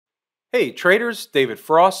Hey traders, David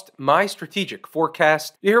Frost, my strategic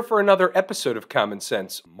forecast. You're here for another episode of Common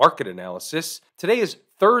Sense Market Analysis. Today is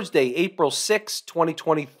Thursday, April 6,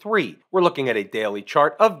 2023. We're looking at a daily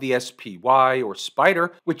chart of the SPY or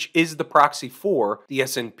Spider, which is the proxy for the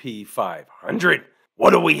S&P 500. What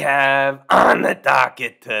do we have on the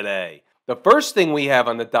docket today? The first thing we have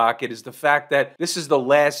on the docket is the fact that this is the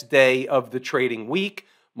last day of the trading week.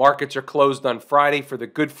 Markets are closed on Friday for the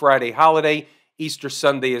Good Friday holiday. Easter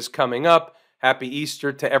Sunday is coming up. Happy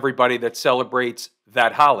Easter to everybody that celebrates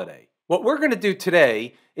that holiday. What we're going to do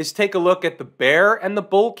today is take a look at the bear and the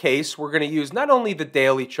bull case. We're going to use not only the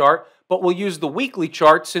daily chart, but we'll use the weekly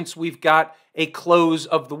chart since we've got a close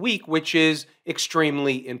of the week, which is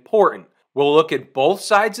extremely important. We'll look at both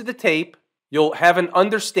sides of the tape. You'll have an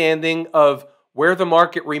understanding of where the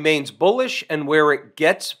market remains bullish and where it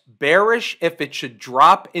gets bearish if it should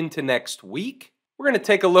drop into next week. We're going to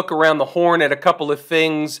take a look around the horn at a couple of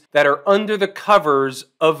things that are under the covers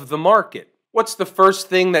of the market. What's the first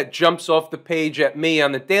thing that jumps off the page at me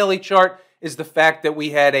on the daily chart is the fact that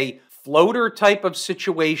we had a floater type of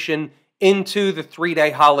situation into the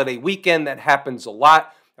three-day holiday weekend. That happens a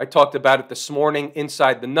lot. I talked about it this morning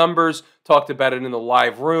inside the numbers, talked about it in the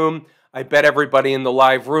live room. I bet everybody in the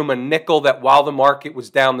live room a nickel that while the market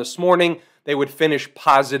was down this morning, they would finish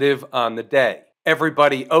positive on the day.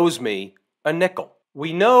 Everybody owes me a nickel.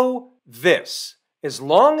 We know this. As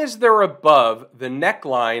long as they're above the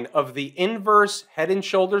neckline of the inverse head and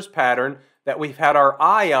shoulders pattern that we've had our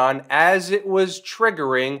eye on as it was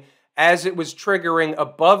triggering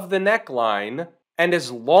above the neckline, and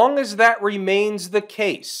as long as that remains the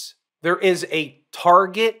case, there is a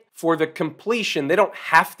target for the completion. They don't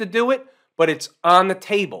have to do it, but it's on the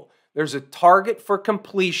table. There's a target for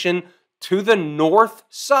completion to the north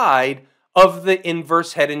side of the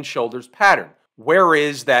inverse head and shoulders pattern. Where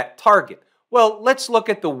is that target? Well, let's look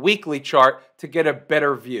at the weekly chart to get a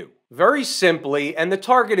better view. Very simply, and the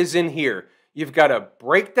target is in here, you've got a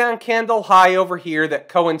breakdown candle high over here that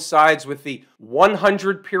coincides with the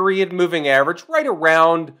 100 period moving average right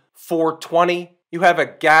around 420. You have a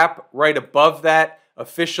gap right above that.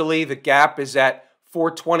 Officially, the gap is at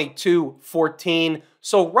 422.14.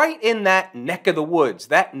 So right in that neck of the woods,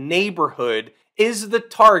 that neighborhood is the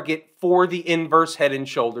target for the inverse head and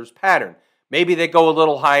shoulders pattern. Maybe they go a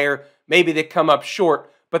little higher, maybe they come up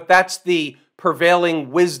short, but that's the prevailing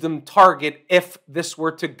wisdom target if this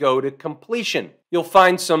were to go to completion. You'll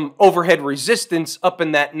find some overhead resistance up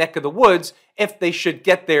in that neck of the woods if they should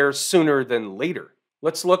get there sooner than later.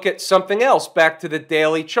 Let's look at something else back to the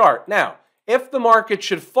daily chart. Now, if the market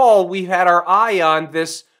should fall, we had our eye on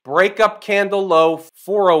this breakup candle low.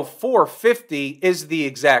 404.50 is the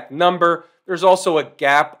exact number. There's also a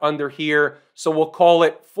gap under here, so we'll call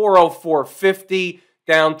it 404.50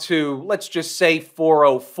 down to, let's just say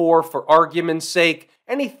 404 for argument's sake.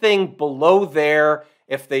 Anything below there,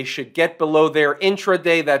 if they should get below there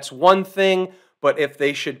intraday, that's one thing, but if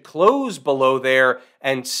they should close below there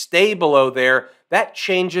and stay below there, that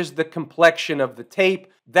changes the complexion of the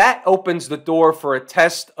tape. That opens the door for a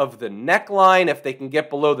test of the neckline if they can get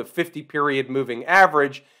below the 50 period moving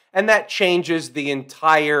average, and that changes the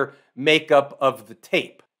entire makeup of the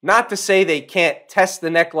tape. Not to say they can't test the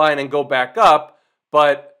neckline and go back up,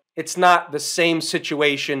 but it's not the same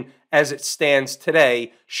situation as it stands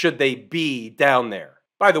today should they be down there.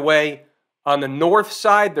 By the way, on the north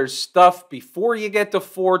side, there's stuff before you get to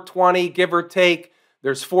 420, give or take.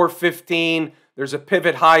 There's 415. There's a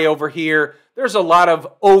pivot high over here. There's a lot of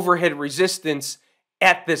overhead resistance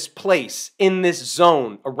at this place, in this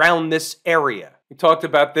zone, around this area. We talked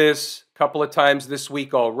about this a couple of times this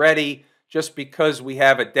week already. Just because we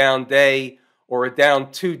have a down day or a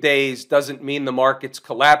down 2 days doesn't mean the market's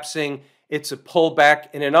collapsing. It's a pullback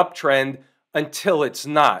in an uptrend until it's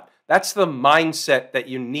not. That's the mindset that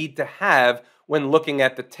you need to have when looking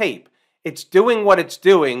at the tape. It's doing what it's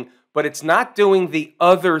doing, but it's not doing the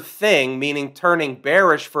other thing, meaning turning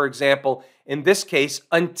bearish, for example, in this case,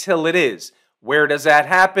 until it is. Where does that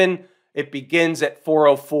happen? It begins at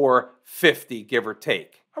 404.50, give or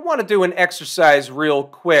take. I want to do an exercise real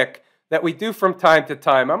quick that we do from time to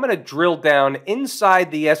time. I'm going to drill down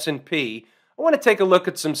inside the S&P. I want to take a look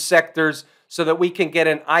at some sectors so that we can get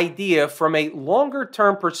an idea from a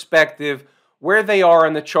longer-term perspective where they are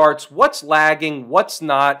in the charts, what's lagging, what's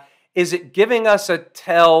not. Is it giving us a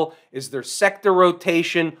tell? Is there sector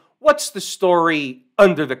rotation? What's the story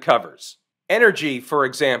under the covers? Energy, for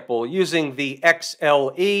example, using the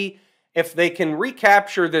XLE, if they can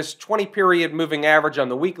recapture this 20-period moving average on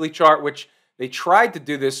the weekly chart, which they tried to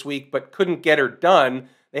do this week but couldn't get her done,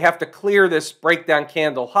 they have to clear this breakdown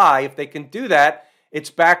candle high. If they can do that, It's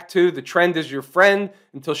back to the trend is your friend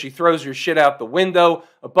until she throws your shit out the window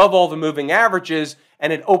above all the moving averages,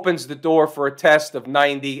 and it opens the door for a test of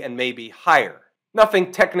 90 and maybe higher.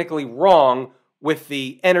 Nothing technically wrong with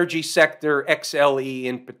the energy sector, XLE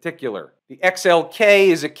in particular. The XLK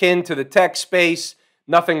is akin to the tech space.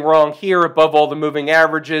 Nothing wrong here above all the moving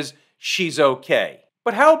averages. She's okay.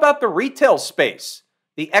 But how about the retail space?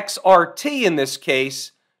 The XRT in this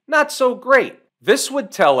case, not so great. This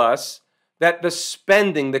would tell us that the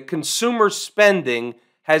spending, the consumer spending,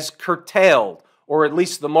 has curtailed, or at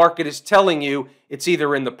least the market is telling you it's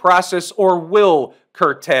either in the process or will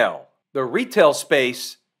curtail. The retail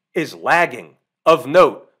space is lagging. Of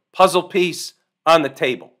note, puzzle piece on the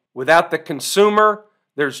table. Without the consumer,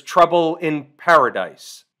 there's trouble in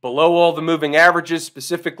paradise. Below all the moving averages,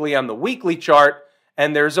 specifically on the weekly chart,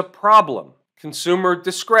 and there's a problem. Consumer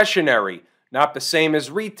discretionary, not the same as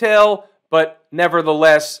retail, but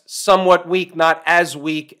nevertheless somewhat weak, not as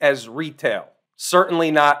weak as retail. Certainly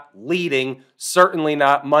not leading, certainly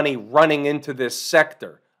not money running into this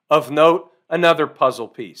sector. Of note, another puzzle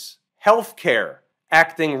piece. Healthcare,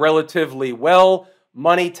 acting relatively well.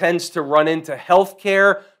 Money tends to run into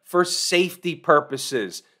healthcare for safety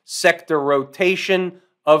purposes. Sector rotation,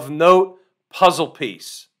 of note, puzzle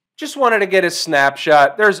piece. Just wanted to get a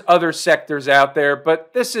snapshot. There's other sectors out there,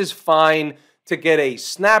 but this is fine to get a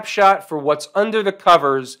snapshot for what's under the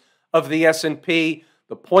covers of the S&P.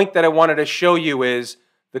 The point that I wanted to show you is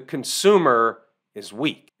the consumer is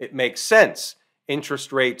weak. It makes sense.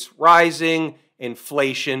 Interest rates rising,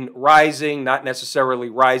 inflation rising, not necessarily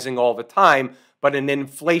rising all the time, but in an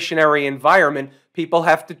inflationary environment, people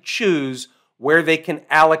have to choose where they can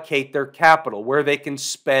allocate their capital, where they can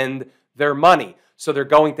spend their money. So they're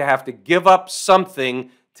going to have to give up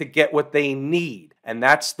something to get what they need. And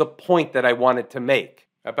that's the point that I wanted to make.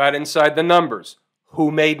 How about inside the numbers?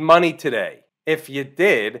 Who made money today? If you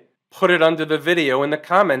did, put it under the video in the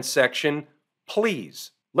comments section,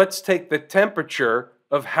 please. Let's take the temperature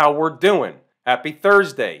of how we're doing. Happy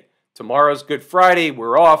Thursday. Tomorrow's Good Friday.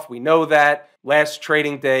 We're off. We know that. Last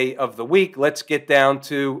trading day of the week. Let's get down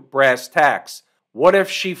to brass tacks. What if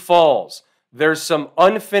she falls? There's some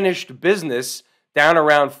unfinished business down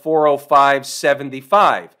around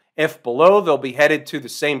 405.75. If below, they'll be headed to the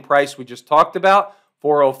same price we just talked about,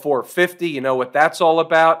 404.50. You know what that's all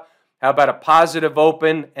about. How about a positive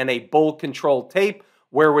open and a bull control tape?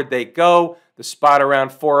 Where would they go? The spot around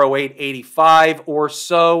 408.85 or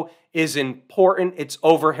so is important. It's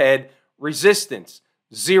overhead resistance.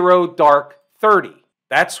 0 dark 30.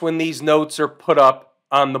 That's when these notes are put up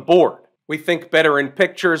on the board. We think better in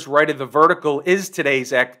pictures. Right of the vertical is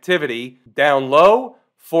today's activity. Down low,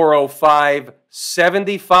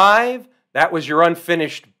 405.75. That was your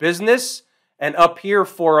unfinished business. And up here,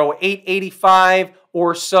 408.85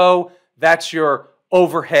 or so. That's your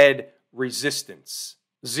overhead resistance.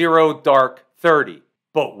 0 dark 30.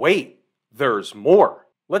 But wait, there's more.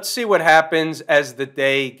 Let's see what happens as the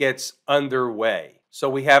day gets underway. So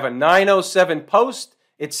we have a 9:07 post.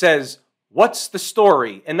 It says, what's the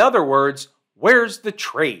story? In other words, where's the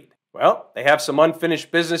trade? Well, they have some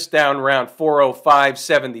unfinished business down around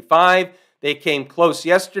 405.75. They came close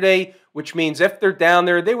yesterday, which means if they're down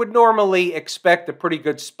there, they would normally expect a pretty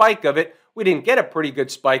good spike of it. We didn't get a pretty good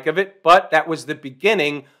spike of it, but that was the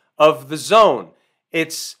beginning of the zone.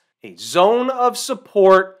 It's a zone of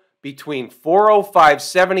support between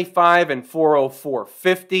 405.75 and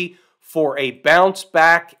 404.50 for a bounce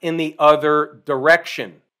back in the other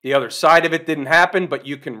direction. The other side of it didn't happen, but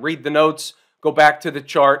you can read the notes, go back to the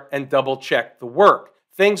chart, and double check the work.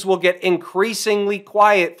 Things will get increasingly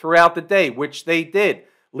quiet throughout the day, which they did,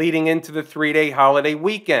 leading into the 3-day holiday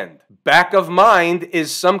weekend. Back of mind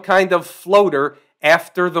is some kind of floater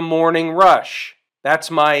after the morning rush.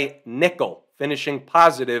 That's my nickel, finishing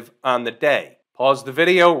positive on the day. Pause the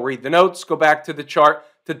video, read the notes, go back to the chart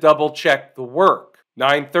to double check the work.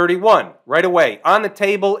 9:31, right away. On the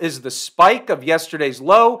table is the spike of yesterday's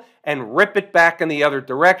low and rip it back in the other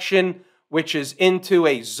direction, which is into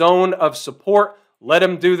a zone of support. Let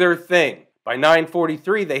them do their thing. By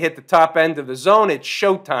 9:43, they hit the top end of the zone. It's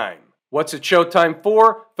showtime. What's it showtime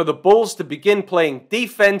for? For the bulls to begin playing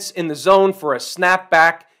defense in the zone for a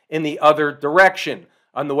snapback in the other direction.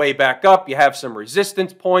 On the way back up, you have some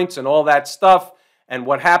resistance points and all that stuff. And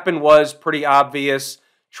what happened was pretty obvious.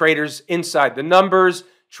 Traders inside the numbers,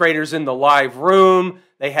 traders in the live room.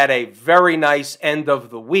 They had a very nice end of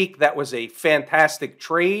the week. That was a fantastic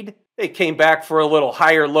trade. They came back for a little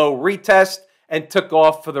higher low retest and took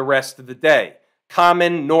off for the rest of the day.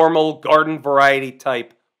 Common, normal, garden variety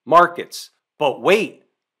type markets. But wait,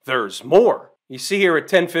 there's more. You see here at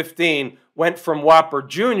 10:15, went from Whopper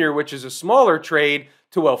Jr., which is a smaller trade,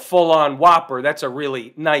 to a full-on Whopper. That's a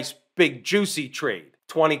really nice, big, juicy trade.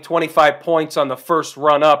 20, 25 points on the first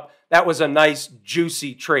run up. That was a nice,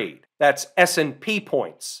 juicy trade. That's S&P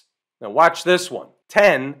points. Now watch this one.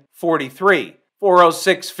 10.43.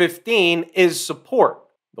 406.15 is support.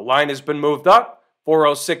 The line has been moved up.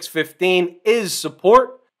 406.15 is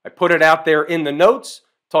support. I put it out there in the notes,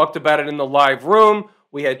 talked about it in the live room.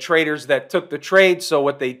 We had traders that took the trade, so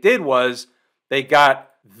what they did was they got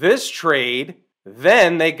this trade,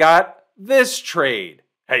 then they got this trade.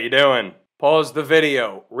 How you doing? Pause the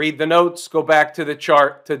video, read the notes, go back to the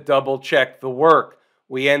chart to double check the work.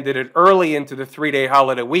 We ended it early into the 3-day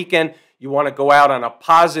holiday weekend. You want to go out on a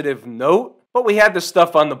positive note, but we had the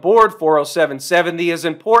stuff on the board. 407.70 is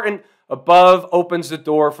important. Above opens the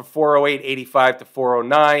door for 408.85 to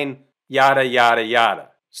 409, yada, yada, yada.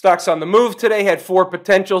 Stocks on the move today had 4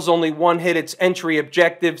 potentials. Only one hit its entry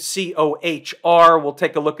objective, COHR. We'll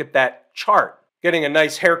take a look at that chart. Getting a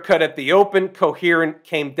nice haircut at the open. Coherent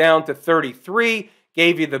came down to 33.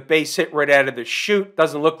 Gave you the base hit right out of the chute.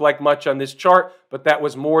 Doesn't look like much on this chart, but that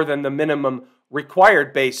was more than the minimum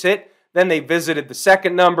required base hit. Then they visited the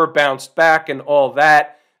second number, bounced back, and all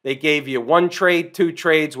that. They gave you 1 trade, 2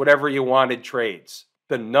 trades, whatever you wanted trades.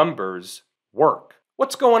 The numbers work.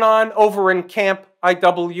 What's going on over in Camp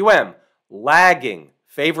IWM? Lagging.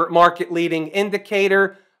 Favorite market leading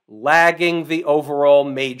indicator, lagging the overall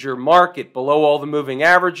major market. Below all the moving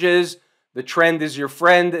averages. The trend is your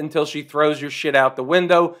friend until she throws your shit out the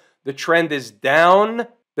window. The trend is down.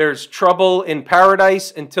 There's trouble in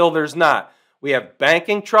paradise until there's not. We have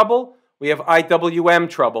banking trouble. We have IWM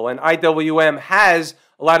trouble. And IWM has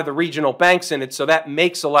a lot of the regional banks in it, so that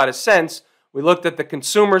makes a lot of sense. We looked at the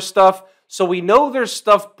consumer stuff, so we know there's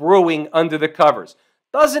stuff brewing under the covers.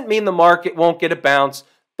 Doesn't mean the market won't get a bounce.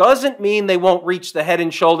 Doesn't mean they won't reach the head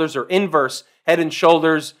and shoulders or inverse head and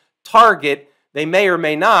shoulders target. They may or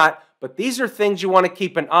may not, but these are things you want to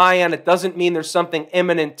keep an eye on. It doesn't mean there's something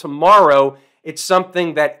imminent tomorrow. It's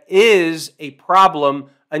something that is a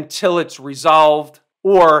problem until it's resolved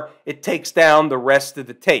or it takes down the rest of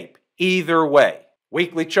the tape. Either way.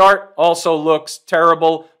 Weekly chart also looks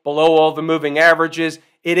terrible, below all the moving averages.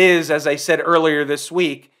 It is, as I said earlier this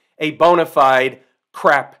week, a bona fide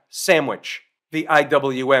crap sandwich. The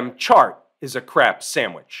IWM chart is a crap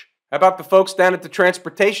sandwich. How about the folks down at the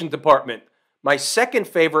transportation department? My second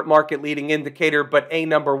favorite market leading indicator, but a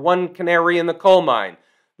number 1 canary in the coal mine.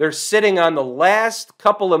 They're sitting on the last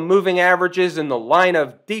couple of moving averages in the line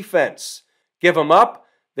of defense. Give them up,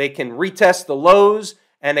 they can retest the lows,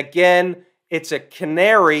 and again, it's a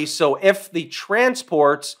canary, so if the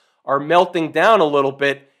transports are melting down a little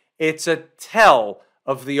bit, it's a tell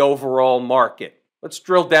of the overall market. Let's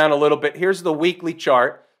drill down a little bit. Here's the weekly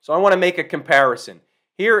chart. So I want to make a comparison.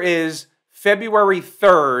 Here is February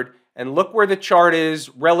 3rd, and look where the chart is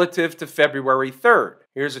relative to February 3rd.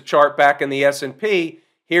 Here's a chart back in the S&P.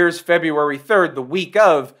 Here's February 3rd, the week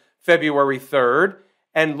of February 3rd,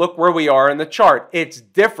 and look where we are in the chart. It's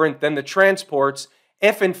different than the transports.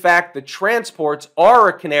 If, in fact, the transports are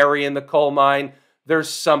a canary in the coal mine, there's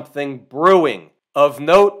something brewing. Of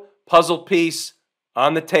note, puzzle piece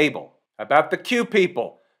on the table. About the Q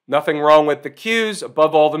people. Nothing wrong with the Qs.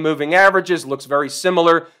 Above all the moving averages. Looks very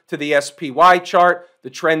similar to the SPY chart. The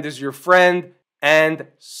trend is your friend, and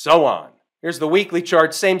so on. Here's the weekly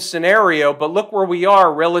chart. Same scenario, but look where we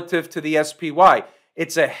are relative to the SPY.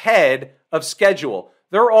 It's ahead of schedule.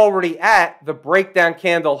 They're already at the breakdown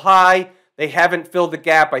candle high. They haven't filled the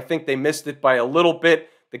gap. I think they missed it by a little bit.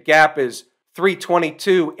 The gap is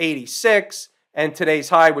 322.86, and today's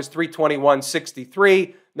high was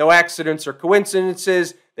 321.63. No accidents or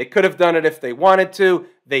coincidences. They could have done it if they wanted to.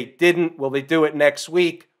 They didn't. Will they do it next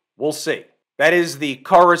week? We'll see. That is the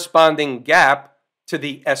corresponding gap to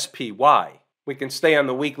the SPY. We can stay on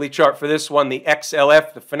the weekly chart for this one. The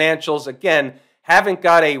XLF, the financials, again, haven't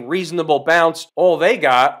got a reasonable bounce. All they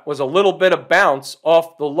got was a little bit of bounce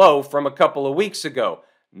off the low from a couple of weeks ago.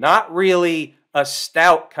 Not really a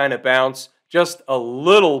stout kind of bounce, just a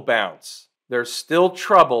little bounce. There's still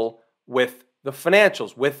trouble with the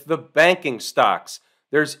financials, with the banking stocks.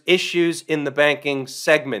 There's issues in the banking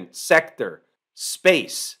segment, sector,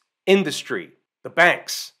 space, industry, the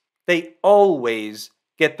banks. They always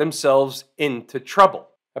get themselves into trouble.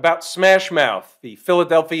 About Smashmouth, the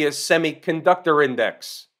Philadelphia Semiconductor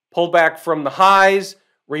Index. Pullback from the highs,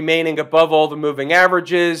 remaining above all the moving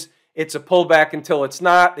averages. It's a pullback until it's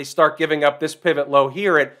not. They start giving up this pivot low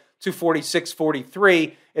here at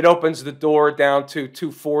 246.43. It opens the door down to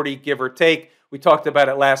 240, give or take. We talked about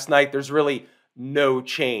it last night. There's really no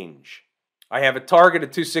change. I have a target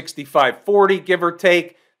of 265.40, give or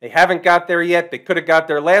take. They haven't got there yet. They could have got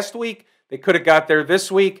there last week. They could have got there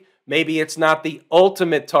this week. Maybe it's not the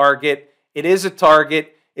ultimate target. It is a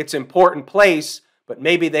target. It's an important place, but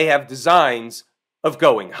maybe they have designs of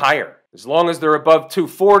going higher. As long as they're above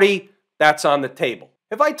 240, that's on the table.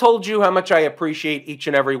 Have I told you how much I appreciate each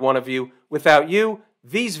and every one of you? Without you,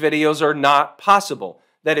 these videos are not possible.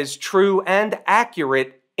 That is true and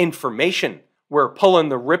accurate information. We're pulling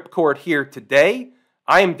the ripcord here today.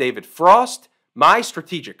 I am David Frost, my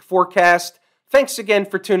strategic forecast. Thanks again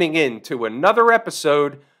for tuning in to another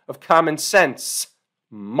episode of Common Sense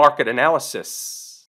Market Analysis.